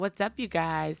What's up, you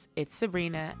guys? It's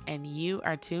Sabrina, and you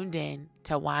are tuned in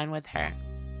to Wine with Her,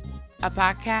 a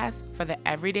podcast for the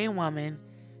everyday woman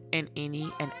in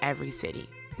any and every city,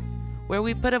 where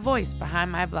we put a voice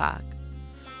behind my blog.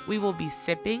 We will be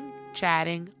sipping,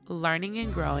 chatting, learning,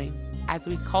 and growing as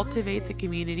we cultivate the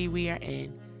community we are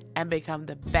in and become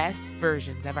the best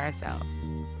versions of ourselves.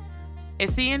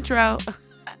 It's the intro,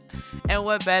 and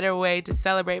what better way to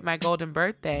celebrate my golden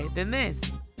birthday than this?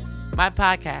 My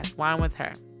podcast, Wine with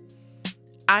Her.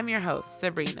 I'm your host,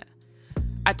 Sabrina,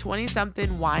 a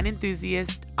 20-something wine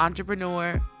enthusiast,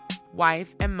 entrepreneur,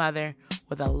 wife, and mother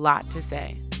with a lot to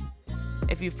say.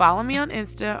 If you follow me on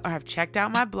Insta or have checked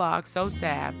out my blog, So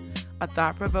Sab, a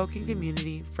thought-provoking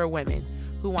community for women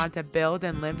who want to build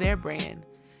and live their brand,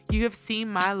 you have seen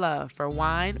my love for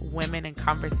wine, women, and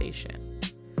conversation.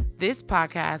 This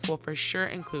podcast will for sure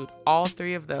include all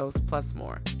three of those plus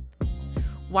more.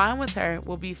 Wine with Her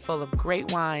will be full of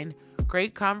great wine,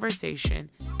 great conversation,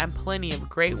 and plenty of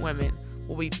great women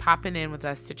will be popping in with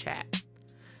us to chat.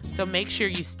 So make sure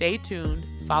you stay tuned,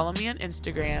 follow me on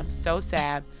Instagram,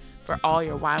 SoSab, for all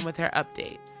your Wine with Her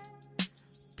updates.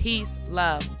 Peace,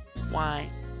 love,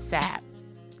 wine, sab.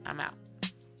 I'm out.